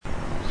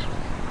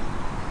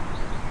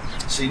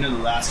So, the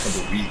last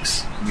couple of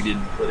weeks, we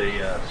didn't put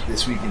a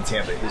This Week in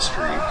Tampa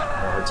history, a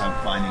hard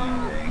time finding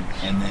anything.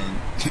 And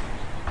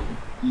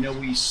then,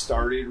 we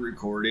started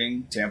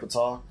recording Tampa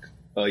Talk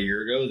a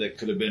year ago. That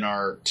could have been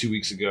our 2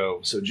 weeks ago.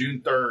 So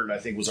June 3rd, I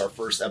think, was our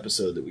first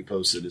episode that we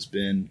posted. It's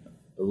been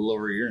a little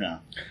over a year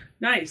now.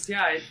 Nice.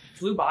 Yeah, it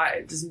flew by.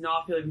 It does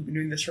not feel like we've been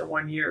doing this for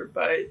 1 year,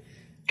 but I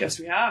guess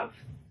we have.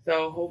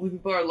 So hopefully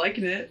people are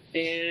liking it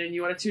and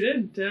you want to tune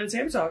in to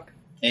Tampa Talk.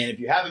 And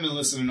if you haven't been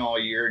listening all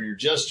year and you're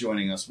just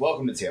joining us,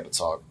 welcome to Tampa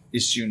Talk.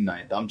 It's June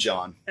 9th. I'm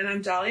John. And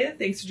I'm Dahlia.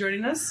 Thanks for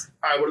joining us.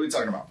 All right, what are we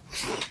talking about?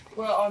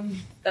 Well, on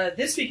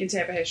This Week in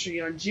Tampa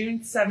history, on June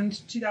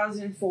 7th,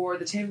 2004,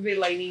 the Tampa Bay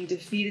Lightning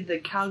defeated the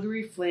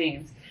Calgary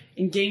Flames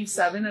in Game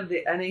 7 of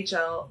the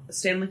NHL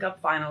Stanley Cup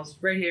Finals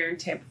right here in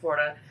Tampa,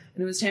 Florida.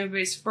 And it was Tampa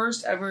Bay's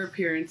first ever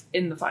appearance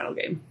in the final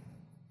game.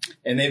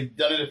 And they've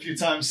done it a few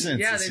times since.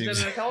 Yeah, they've done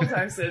it a couple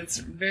times since,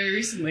 very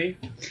recently.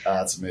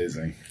 That's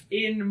amazing.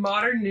 In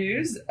modern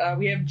news,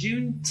 we have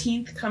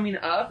Juneteenth coming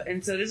up,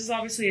 and so this is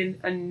obviously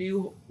a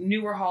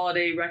newer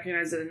holiday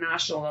recognized at a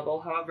national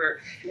level.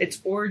 However, its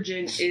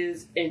origin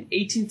is in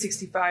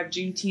 1865.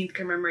 Juneteenth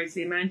commemorates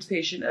the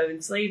emancipation of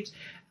enslaved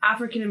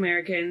African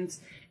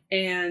Americans,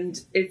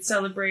 and it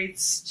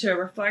celebrates to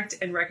reflect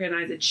and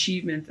recognize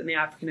achievements in the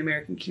African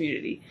American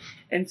community.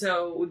 And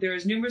so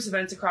there's numerous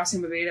events across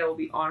Tampa Bay that will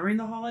be honoring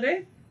the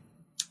holiday.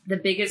 The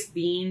biggest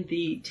being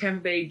the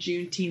Tampa Bay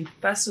Juneteenth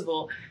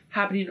Festival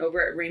happening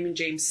over at Raymond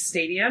James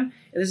Stadium.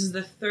 And this is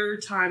the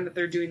third time that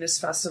they're doing this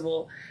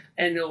festival.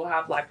 And it will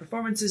have live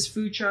performances,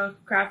 food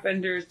truck, craft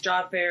vendors,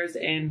 job fairs,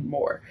 and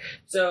more.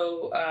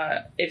 So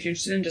if you're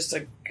interested in just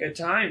a good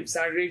time,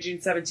 Saturday, June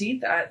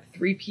 17th at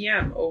 3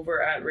 p.m.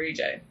 over at Ray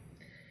J.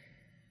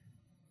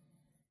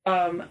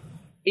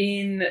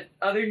 In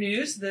other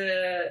news,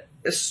 the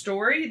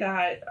story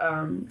that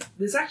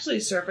this actually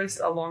surfaced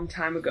a long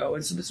time ago.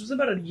 And so this was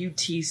about a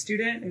UT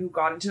student who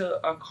got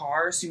into a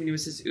car, assuming it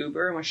was his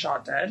Uber, and was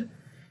shot dead.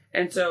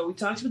 And so we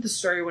talked about the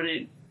story when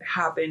it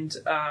happened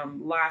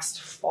last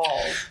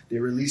fall. They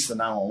released the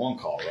 911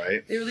 call,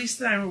 right? They released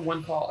the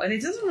 911 call, and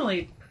it doesn't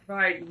really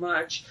provide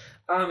much.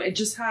 It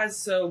just has,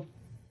 so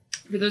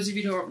for those of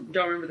you who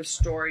don't remember the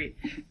story,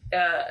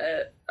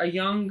 a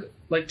young,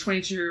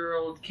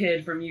 22-year-old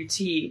kid from UT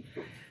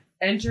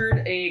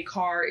entered a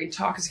car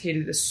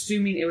intoxicated,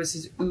 assuming it was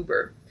his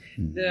Uber.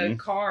 Mm-hmm. The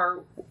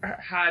car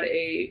had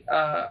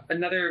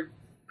another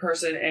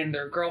person and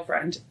their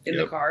girlfriend in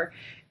the car.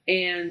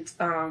 And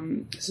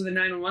so the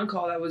 911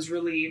 call that was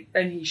relieved,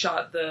 and he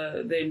shot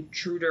the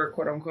intruder,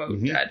 quote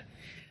unquote, dead.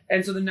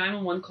 And so the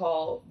 911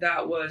 call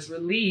that was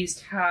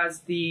released has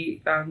the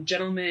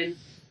gentleman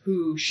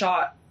who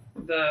shot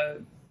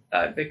the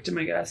victim,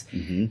 I guess,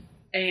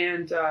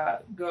 and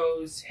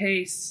goes,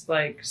 hey,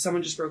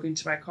 someone just broke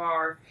into my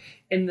car.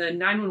 And the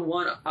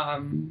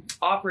 911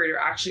 operator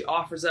actually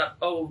offers up,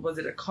 oh, was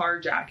it a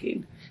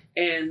carjacking?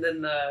 And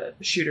then the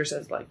shooter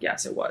says,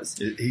 yes, it was.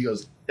 He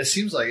goes, it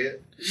seems like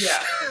it.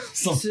 Yeah.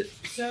 So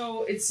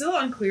it's still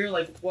unclear,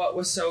 what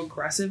was so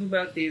aggressive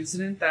about the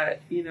incident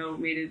that,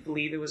 made it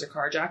believe it was a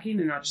carjacking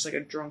and not just a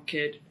drunk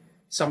kid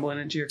stumbling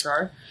into your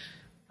car.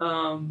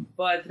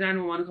 But the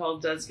 911 call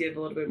does give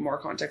a little bit more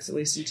context, at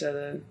least into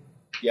the...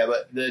 Yeah,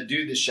 but the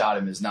dude that shot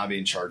him is not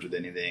being charged with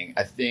anything.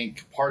 I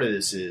think part of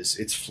this is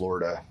it's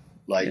Florida.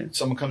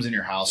 Someone comes in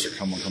your house or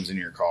someone comes in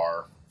your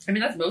car. I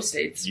mean, that's most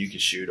states. You can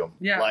shoot him.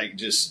 Yeah.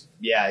 He's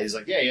he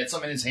had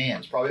something in his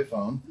hands, probably a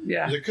phone.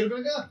 Yeah. It could have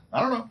been a gun. I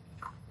don't know.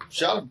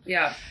 Shot him.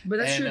 Yeah, but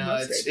that's true in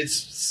most states. It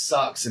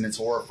sucks and it's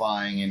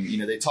horrifying. And,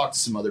 they talked to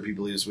some other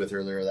people he was with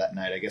earlier that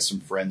night. I guess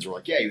some friends were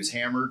like, yeah, he was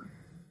hammered.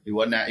 He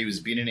was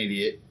being an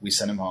idiot. We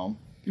sent him home.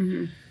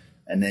 Mm-hmm.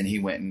 And then he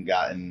went and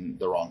got in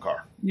the wrong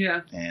car.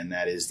 Yeah. And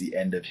that is the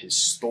end of his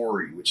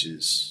story, which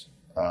is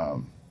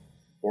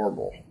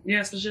horrible.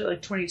 Yeah, especially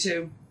at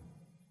 22.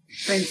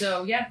 And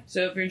so,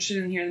 so if you're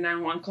interested in hearing the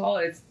 911 call,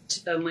 it's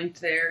linked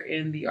there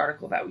in the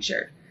article that we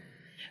shared.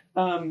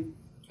 I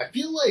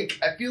feel like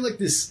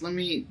this, let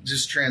me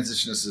just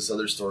transition us to this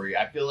other story.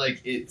 I feel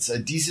like it's a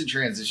decent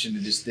transition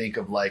to just think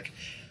of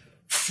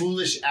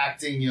foolish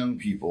acting young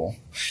people.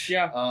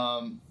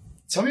 Yeah.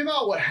 Tell me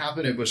about what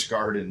happened at Busch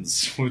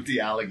Gardens with the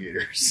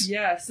alligators.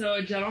 Yeah, so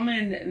a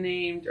gentleman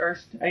named, or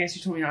I guess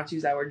you told me not to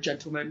use that word,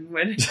 gentleman,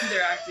 when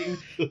they're acting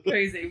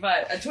crazy,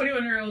 but a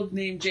 21-year-old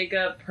named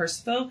Jacob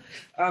Percival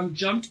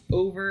jumped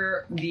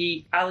over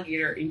the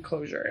alligator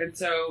enclosure. And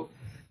so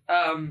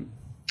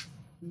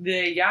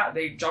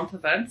they jumped the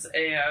fence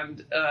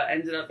and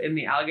ended up in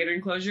the alligator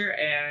enclosure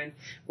and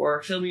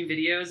were filming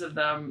videos of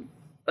them,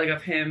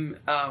 of him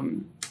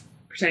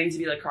pretending to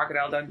be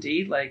Crocodile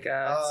Dundee,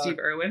 Steve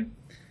Irwin.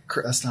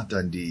 That's not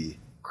Dundee.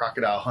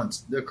 Crocodile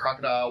Hunt. The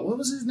crocodile. What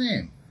was his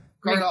name?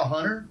 Crocodile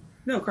Hunter?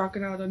 No,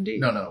 Crocodile Dundee.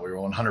 No. We were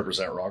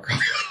 100% wrong.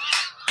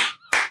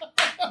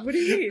 What do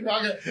you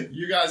mean?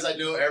 You guys, I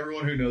know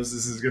everyone who knows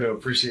this is going to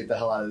appreciate the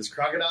hell out of this.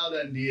 Crocodile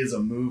Dundee is a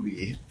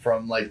movie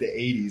from the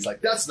 80s.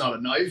 That's not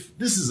a knife.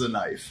 This is a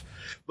knife.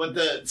 But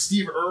the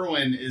Steve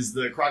Irwin is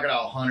the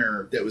crocodile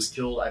hunter that was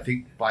killed, I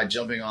think, by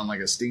jumping on like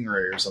a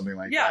stingray or something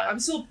like that. Yeah, I'm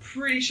still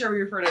pretty sure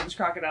we refer to him as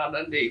Crocodile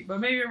Dundee, but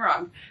maybe I'm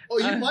wrong. Oh,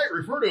 you might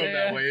refer to him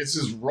that yeah. way. It's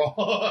just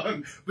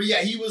wrong. But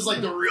yeah, he was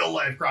like the real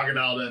life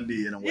Crocodile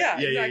Dundee in a way. Yeah,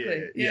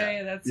 exactly.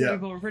 Yeah, that's Yeah. what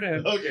people refer to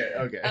him.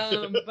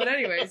 Okay. But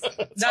anyways,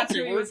 that's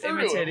who he was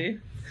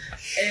imitating.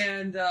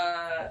 And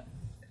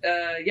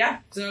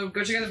so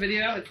go check out the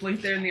video. It's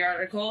linked there in the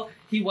article.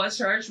 He was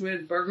charged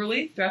with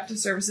burglary, theft of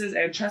services,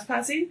 and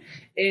trespassing,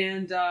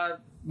 and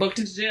booked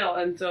into jail.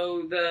 And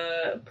so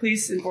the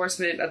police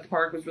enforcement at the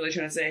park was really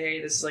trying to say,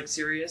 hey, this is like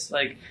serious.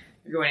 Like,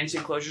 you're going into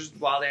enclosures with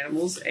wild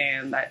animals,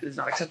 and that is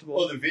not acceptable.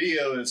 Well, the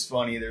video is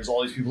funny. There's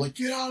all these people like,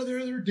 get out of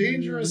there, they're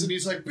dangerous. And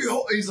he's like,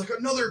 behold, he's like,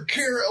 another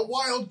Karen, a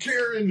wild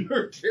Karen,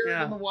 or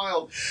Karen in the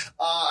wild.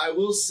 I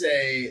will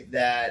say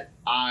that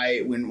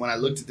when I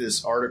looked at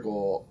this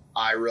article,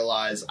 I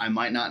realized I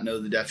might not know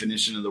the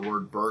definition of the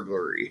word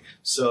burglary.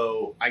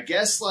 So I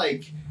guess so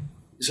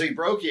he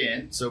broke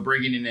in, so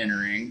breaking and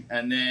entering,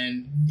 and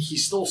then he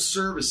stole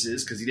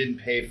services because he didn't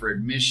pay for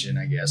admission,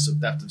 I guess, so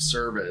theft of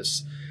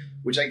service.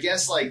 Which I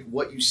guess, like,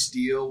 what you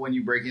steal when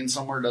you break in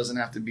somewhere doesn't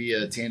have to be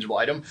a tangible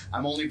item.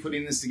 I'm only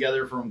putting this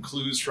together from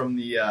clues from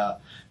the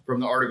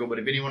article, but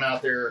if anyone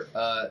out there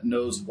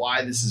knows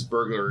why this is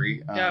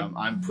burglary,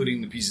 I'm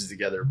putting the pieces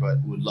together,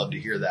 but would love to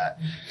hear that.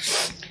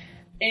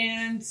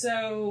 And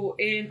so,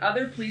 in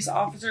other police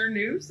officer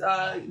news,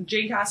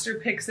 Jane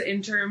Castor picks the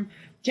interim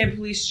Tampa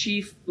Police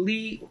Chief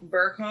Lee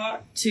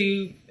Burkott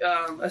to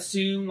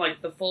assume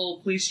like the full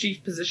police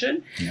chief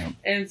position. Yeah.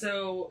 And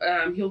so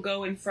he'll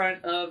go in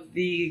front of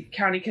the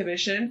county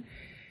commission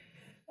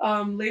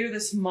later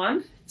this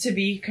month to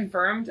be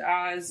confirmed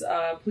as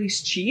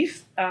police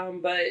chief.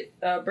 But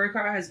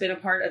Burkott has been a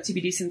part of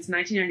TPD since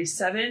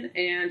 1997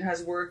 and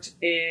has worked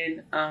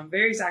in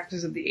various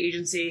aspects of the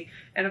agency,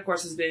 and of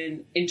course has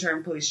been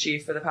interim police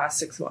chief for the past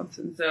 6 months.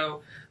 And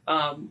so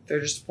they're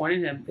just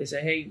appointing him. They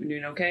say, hey, you've been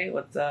doing okay.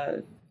 Let's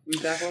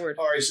move that forward.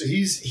 All right, so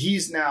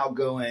he's now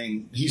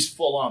he's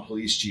full on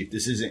police chief.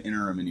 This isn't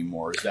interim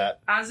anymore. Is that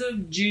as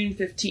of June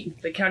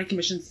 15th? The county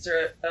commission,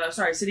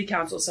 city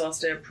council still has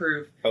to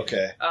approve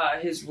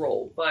his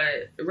role,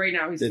 but right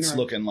now he's. It's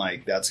looking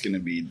like that's going to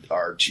be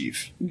our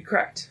chief.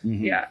 Correct.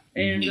 Mm-hmm. Yeah,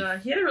 and he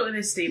had a really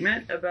nice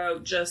statement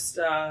about just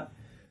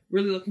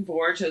really looking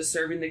forward to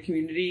serving the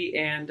community,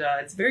 and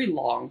it's very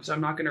long, so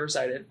I'm not going to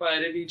recite it.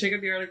 But if you check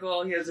out the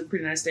article, he has a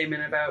pretty nice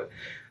statement about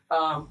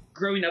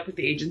growing up with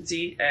the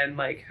agency and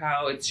like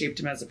how it's shaped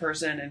him as a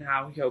person and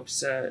how he hopes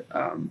to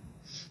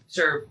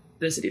serve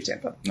the city of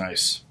Tampa.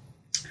 Nice.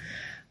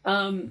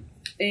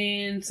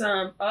 And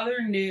some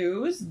other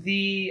news,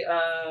 the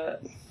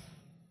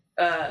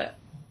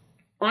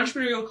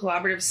Entrepreneurial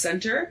Collaborative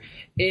Center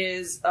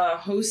is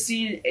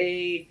hosting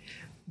a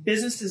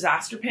business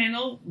disaster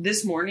panel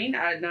this morning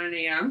at 9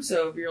 a.m.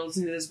 So if you're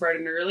listening to this bright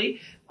and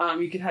early,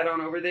 you can head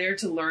on over there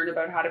to learn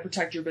about how to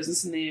protect your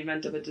business in the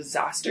event of a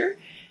disaster.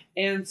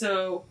 And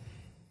so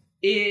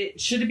it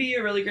should be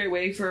a really great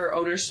way for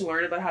owners to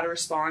learn about how to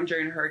respond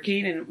during a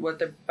hurricane and what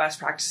the best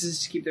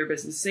practices to keep their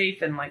business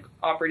safe and like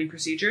operating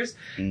procedures.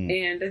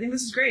 And I think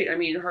this is great. I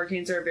mean,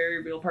 hurricanes are a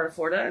very real part of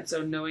Florida. And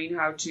so knowing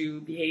how to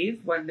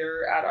behave when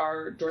they're at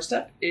our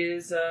doorstep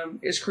is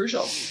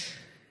crucial.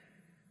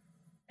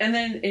 And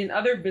then in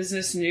other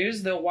business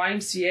news, the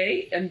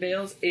YMCA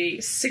unveils a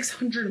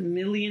 $600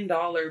 million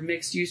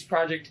mixed-use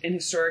project in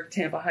historic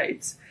Tampa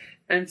Heights.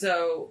 And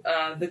so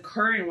the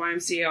current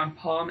YMCA on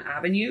Palm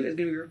Avenue is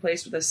going to be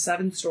replaced with a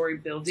 7-story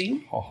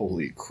building.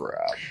 Holy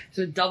crap.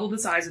 So double the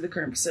size of the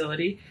current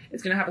facility.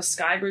 It's going to have a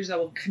sky bridge that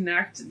will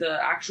connect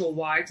the actual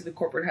Y to the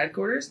corporate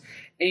headquarters.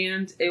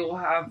 And it will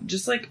have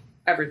just like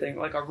everything,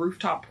 like a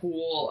rooftop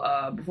pool,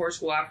 before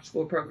school, after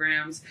school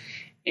programs.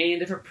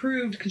 And if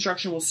approved,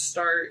 construction will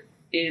start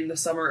in the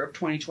summer of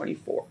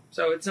 2024.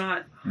 So it's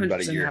not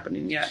 100%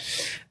 happening yet.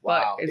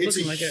 Wow. But it's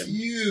looking a like it.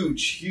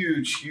 huge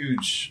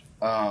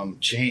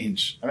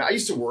change. I mean, I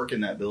used to work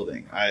in that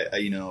building. I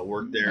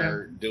worked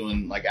there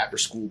doing like after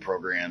school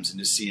programs, and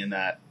just seeing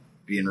that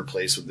being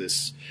replaced with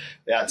this.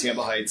 Yeah,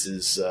 Tampa Heights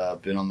has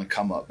been on the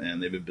come up, man.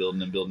 They've been building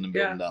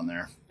down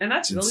there. And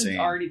that building's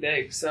already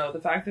big. So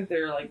the fact that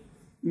they're like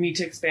need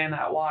to expand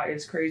that Y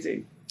is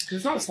crazy.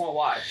 It's not a small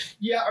Y.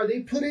 Yeah, are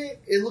they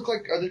it looked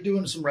like, are they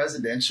doing some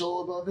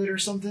residential above it or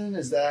something?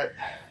 Is that?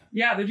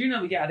 Yeah, they're doing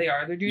they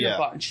are. They're doing a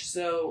bunch.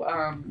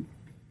 So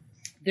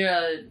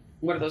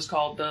what are those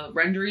called? The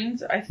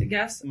renderings, I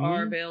guess,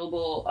 are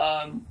available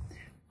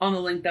on the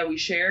link that we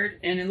shared.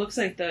 And it looks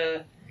like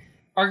the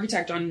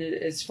architect on it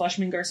is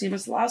Fleshman Garcia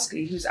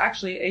Maslowski, who's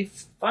actually a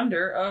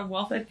funder of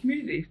WellFed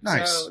Community.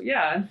 Nice. So,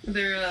 yeah,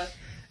 they're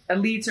a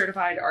LEED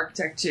certified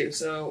architect, too.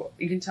 So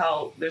you can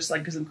tell there's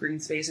like some green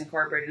space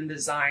incorporated in the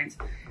designs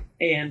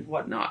and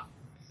whatnot.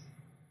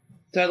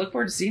 So I look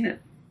forward to seeing it.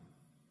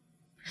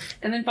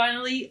 And then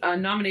finally,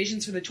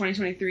 nominations for the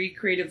 2023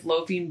 Creative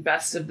Loafing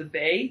Best of the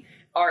Bay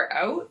are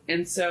out,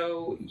 and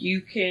so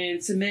you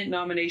can submit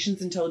nominations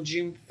until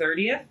June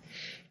 30th,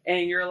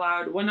 and you're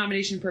allowed 1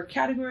 nomination per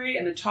category,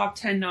 and the top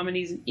 10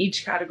 nominees in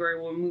each category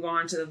will move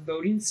on to the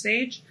voting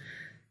stage.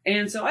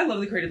 And so I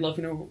love the Creative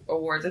Loafing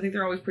Awards. I think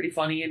they're always pretty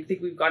funny, and I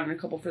think we've gotten a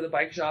couple for the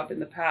bike shop in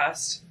the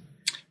past.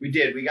 We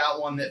did. We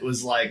got one that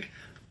was like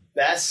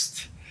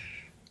best.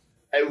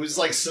 It was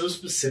like so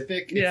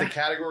specific. Yeah. If the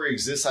category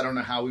exists, I don't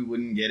know how we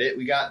wouldn't get it.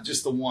 We got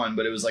just the one,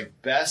 but it was like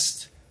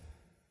best.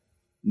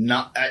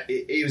 Not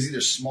it was either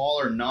small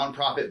or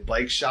nonprofit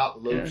bike shop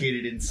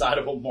located inside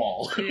of a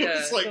mall. Yeah,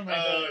 It's like,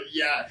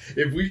 yeah,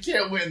 if we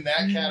can't win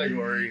that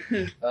category,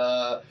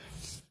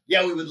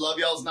 yeah, we would love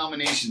y'all's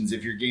nominations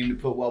if you're game to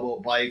put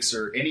Wellboat Bikes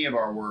or any of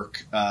our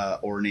work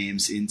or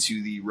names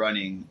into the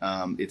running.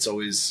 It's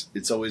always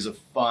a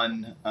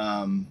fun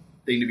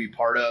thing to be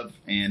part of,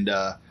 and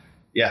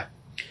yeah.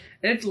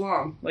 And it's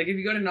long. Like, if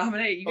you go to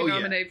nominate, you can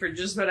nominate for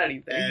just about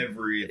anything.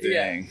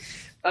 Everything.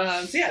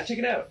 Yeah. So yeah, check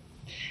it out.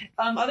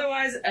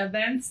 Otherwise,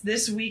 events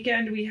this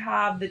weekend, we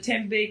have the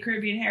Tampa Bay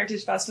Caribbean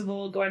Heritage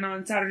Festival going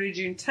on Saturday,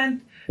 June 10th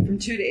from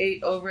 2 to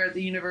 8 over at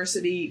the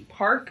University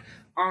Park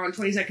on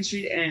 22nd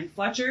Street and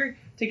Fletcher.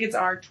 Tickets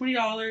are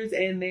 $20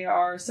 and they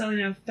are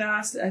selling out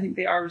fast. I think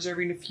they are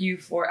reserving a few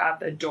for at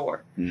the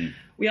door.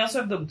 We also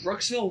have the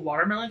Brooksville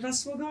Watermelon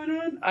Festival going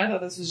on. I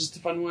thought this was just a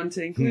fun one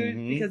to include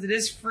because it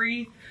is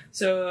free.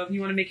 So if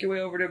you want to make your way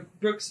over to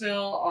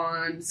Brooksville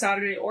on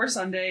Saturday or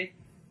Sunday,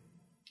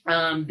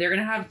 they're going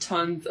to have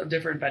tons of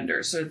different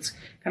vendors. So it's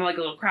kind of like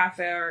a little craft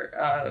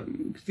fair,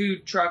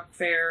 food truck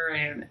fair,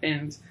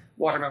 and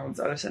watermelons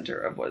are the center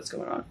of what's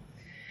going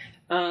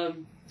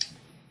on.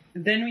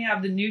 Then we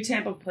have the New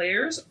Tampa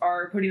Players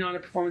are putting on a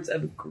performance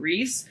of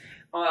Grease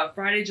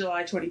Friday,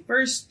 July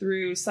 21st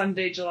through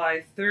Sunday,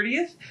 July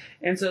 30th.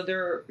 And so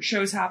their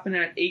shows happen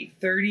at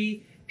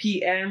 8:30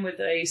 p.m. with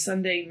a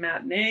Sunday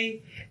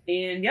matinee.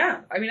 And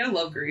yeah, I mean, I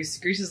love Grease.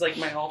 Grease is like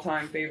my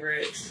all-time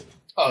favorite.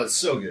 Oh, it's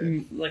so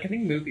good. Like, I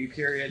think movie,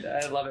 period.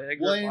 I love it. I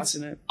grew up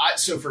watching it.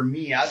 So for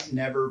me, I've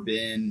never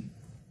been...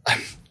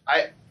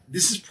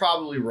 This is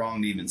probably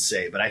wrong to even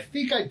say, but I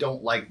think I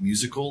don't like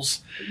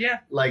musicals. Yeah.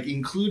 Like,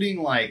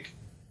 including, like,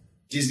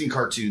 Disney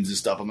cartoons and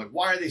stuff. I'm like,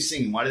 why are they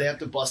singing? Why do they have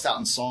to bust out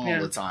in song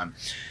all the time?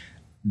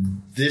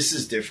 This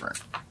is different.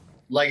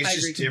 Like, it's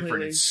just different.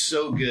 Completely. It's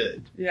so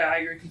good. Yeah, I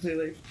agree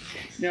completely.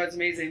 No, it's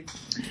amazing.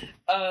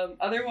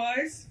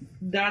 Otherwise,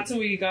 that's what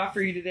we got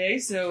for you today.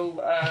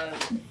 So,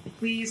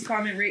 please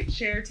comment, rate,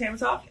 share, Tampa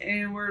Talk,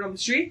 and Word on the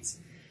Streets.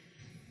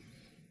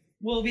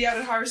 We'll be out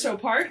at Harvest Hill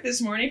Park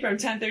this morning from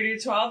 10:30 to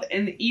 12,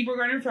 and the Ebro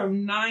Garden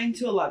from 9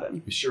 to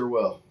 11. We sure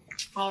will.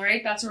 All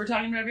right, that's what we're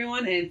talking about,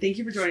 everyone, and thank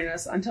you for joining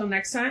us. Until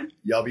next time.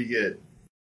 Y'all be good.